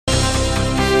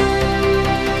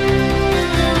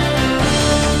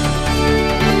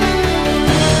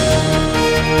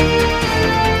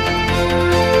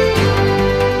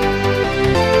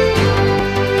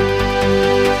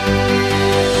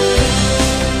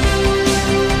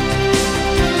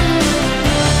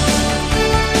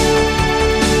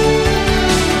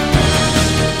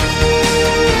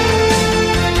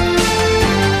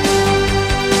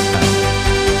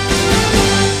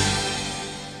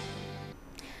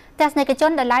ទស្សនិកជ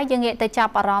នដែលឡាយយើងងាកទៅចា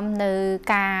ប់អារម្មណ៍នៅ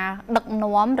ការដឹក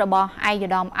នាំរបស់ឯកឧ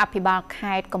ត្តមអភិបាល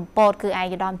ខេត្តកំពតគឺឯក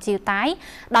ឧត្តមជីវតៃ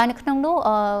ដោយនៅក្នុងនោះឯ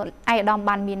កឧត្តម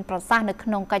បានមានប្រសាសន៍នៅក្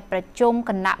នុងកិច្ចប្រជុំ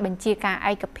គណៈបញ្ជាការ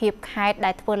ឯកភាពខេត្ត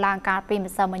ដែលធ្វើឡើងកាលពី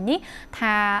ម្សិលមិញនេះ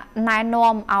ថាណែ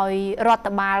នាំឲ្យរដ្ឋ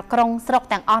បាលក្រុងស្រុក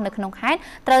ទាំងអស់នៅក្នុងខេត្ត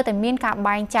ត្រូវតែមានការ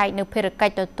បែងចែកនៅភារកិ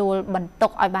ច្ចទទួលបន្ទុ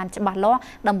កឲ្យបានច្បាស់លាស់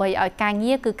ដើម្បីឲ្យការ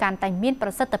ងារគឺកាន់តែមានប្រ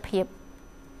សិទ្ធភាព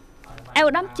ឯកឧ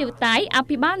ត្តមជីវតៃអ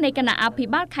ភិបាលនៃគណៈអភិ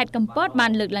បាលខេត្តកំពតបា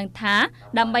នលើកឡើងថា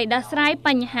ដើម្បីដោះស្រាយប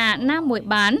ញ្ហាណាមួយ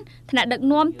បានថ្នាក់ដឹក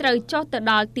នាំត្រូវចុះទៅ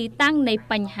ដល់ទីតាំងនៃ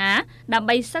បញ្ហាដើម្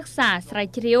បីសិក្សាស្រាវ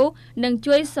ជ្រាវនិង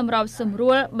ជួយសម្របសម្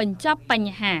រួលបញ្ចប់ប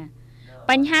ញ្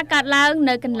ហាកើតឡើង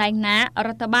នៅកន្លែងណារ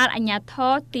ដ្ឋបាលអាជ្ញាធ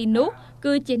រទីនោះ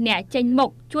គឺជាអ្នកចេញមុខ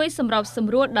ជួយសម្របស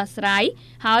ម្រួលដោះស្រាយ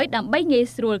ហើយដើម្បីងាយ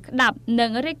ស្រួលក្តាប់និង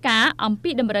រាយការណ៍អំពី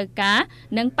តម្រូវការ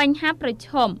និងបញ្ហាប្រឈ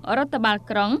មរដ្ឋបាល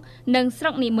ក្រុងនិងស្រុ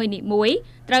កនីមួយៗ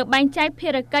ត្រូវបែងចែកភា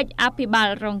រកិច្ចអភិបាល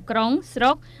រងក្រុងស្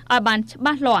រុកឲ្យបានច្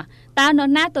បាស់លាស់តើនរ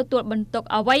ណាទទួលបន្ទុក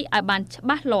អ្វីឲ្យបានច្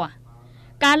បាស់លាស់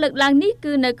ការលើកឡើងនេះ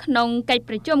គឺនៅក្នុងកិច្ច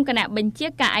ប្រជុំគណៈបញ្ជា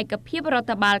ការឯកភាពរដ្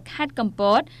ឋបាលខេត្តកំព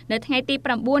តនៅថ្ងៃទី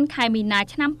9ខែមីនា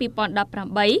ឆ្នាំ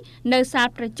2018នៅសាល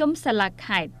ប្រជុំសាលា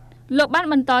ខេត្តលោកបាន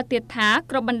បន្តទៀតថា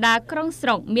គ្រប់បណ្ដាក្រុងស្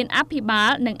រុកមានអភិបាល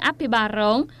និងអភិបាលរ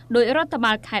ងដោយរដ្ឋ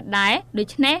បាលខេត្តដែរដូ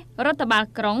ច្នេះរដ្ឋបាល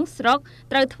ក្រុងស្រុក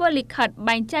ត្រូវធ្វើលិខិត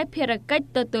បែងចែកភារកិច្ច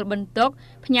ទទួលបន្ទុក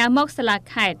ផ្ញើមកសាលា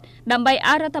ខេត្តដើម្បី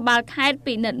ឲ្យរដ្ឋបាលខេត្ត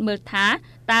ពិនិត្យមើលថា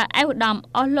តើឯកឧត្តម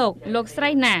អស់លោកស្រី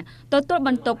ណាទទួលប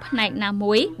ន្ទុកផ្នែកណា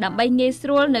មួយដើម្បីងាយស្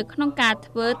រួលនៅក្នុងការ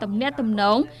ធ្វើទំនាក់ទំន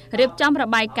ងរៀបចំរ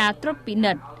បាយការណ៍ត្រួតពិ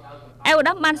និត្យឯកឧ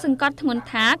ត្តមបានសង្កត់ធ្ងន់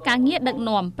ថាការងារដឹក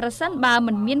នាំប្រសិនបើ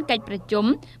មិនមានកិច្ចប្រជុំ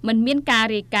មិនមានការ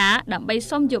រាយការណ៍ដើម្បី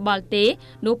សុំយោបល់ទេ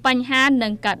នោះបញ្ហានឹ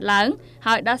ងកើតឡើង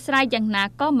ហើយដោះស្រាយយ៉ាងណា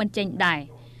ក៏មិនចេញដែរ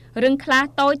រឿងខ្លះ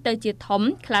តូចទៅជាធំ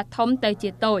ខ្លះធំទៅជា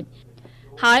តូច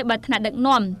ហើយបើថ្នាក់ដឹក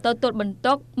នាំទទួលបន្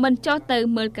ទុកមិនចុះទៅ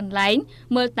មើលកន្លែង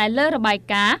មើលតែលើរបាយ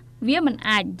ការណ៍វាមិន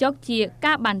អាចយកជា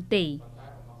ការបានទេ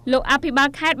លោកអភិបាល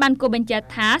ខេត្តបានគូបញ្ជាក់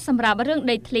ថាសម្រាប់រឿង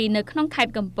ដីធ្លីនៅក្នុងខេត្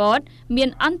តកំពតមាន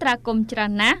អន្តរាគមន៍ច្រើ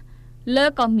នណាស់លើ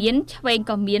ក៏មានឆ្វេង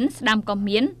ក៏មានស្ដាំក៏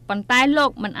មានប៉ុន្តែលោក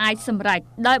មិនអាចសម្រេច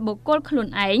ដោយបុគ្គលខ្លួន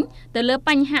ឯងទៅលើប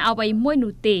ញ្ហាអ្វីមួយ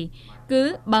នោះទេគឺ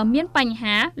បើមានបញ្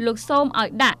ហាលោកសូមឲ្យ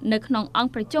ដាក់នៅក្នុងអង្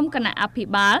គប្រជុំគណៈអភិ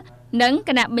បាលនិងគ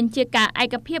ណៈបញ្ជាការឯ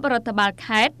កភាពរដ្ឋបាល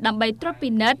ខេត្តដើម្បីត្រួត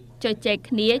ពិនិត្យជជែក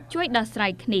គ្នាជួយដោះស្រា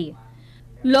យគ្នា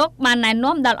លោកបានណែ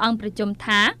នាំដល់អង្គប្រជុំ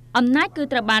ថាអំណាចគឺ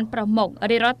ត្រូវបានប្រមុខ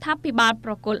រាជរដ្ឋាភិបាល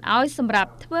ប្រគល់ឲ្យសម្រាប់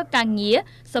ធ្វើការងារ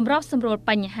សម្របសម្រួល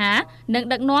បញ្ហានិង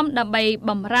ដឹកនាំដើម្បី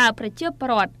បម្រើប្រជាពល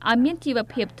រដ្ឋឲ្យមានជីវ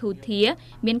ភាពធូរធារ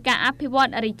មានការអភិវឌ្ឍ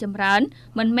រីកចម្រើន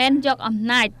មិនមែនយកអំ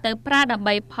ណាចទៅប្រើដើម្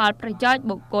បីផលប្រយោជន៍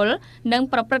បុគ្គលនិង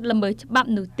ប្រព្រឹត្តល្មើសច្បាប់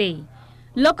នោះទេ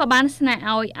លោកក៏បានស្នើ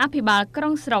ឲ្យអភិបាលក្រុ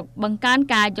ងស្រុកបង្កើន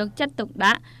ការយកចិត្តទុក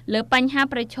ដាក់លើបញ្ហា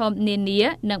ប្រឈមនានា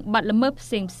និងបទល្មើសផ្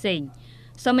សេងៗ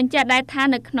សូមបញ្ជាក់ដែរថា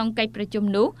នៅក្នុងកិច្ចប្រជុំ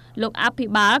នោះលោកអភិ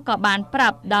បាលក៏បានប្រា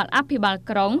ប់ដល់អភិបាល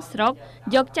ក្រុងស្រុក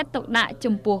យកចិត្តទុកដាក់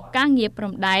ចំពោះការងារព្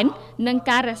រំដែននិង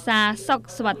ការរក្សាសុខ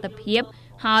សុវត្ថិភាព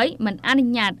ហើយមិនអនុ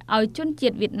ញ្ញាតឲ្យជនជា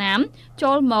តិវៀតណាម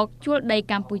ចូលមកជួលដី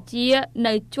កម្ពុជា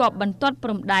នៅជាប់បន្ទាត់ព្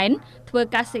រំដែនធ្វើ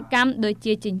កសិកម្មដូច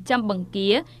ជាចិញ្ចឹមបង្គា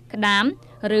ក្តាម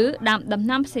ឬដាំដំ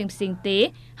ណាំផ្សេងៗទេ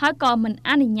ហើយក៏មិន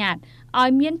អនុញ្ញាតឲ្យ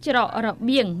មានច្រករ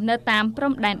បៀងនៅតាមព្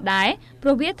រំដែនដែរព្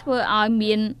រោះវាធ្វើឲ្យ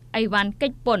មានអីវ៉ាន់កិ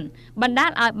ច្ចពន្ធបណ្ដា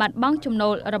លឲ្យបាត់បង់ចំណូ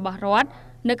លរបស់រដ្ឋ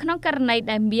នៅក្នុងករណី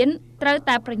ដែលមានត្រូវ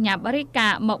តែប្រញាប់រាយកា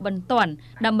រណ៍មកបន្ទាន់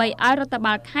ដើម្បីឲ្យរដ្ឋ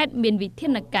បាលខេត្តមានវិធា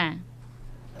នការ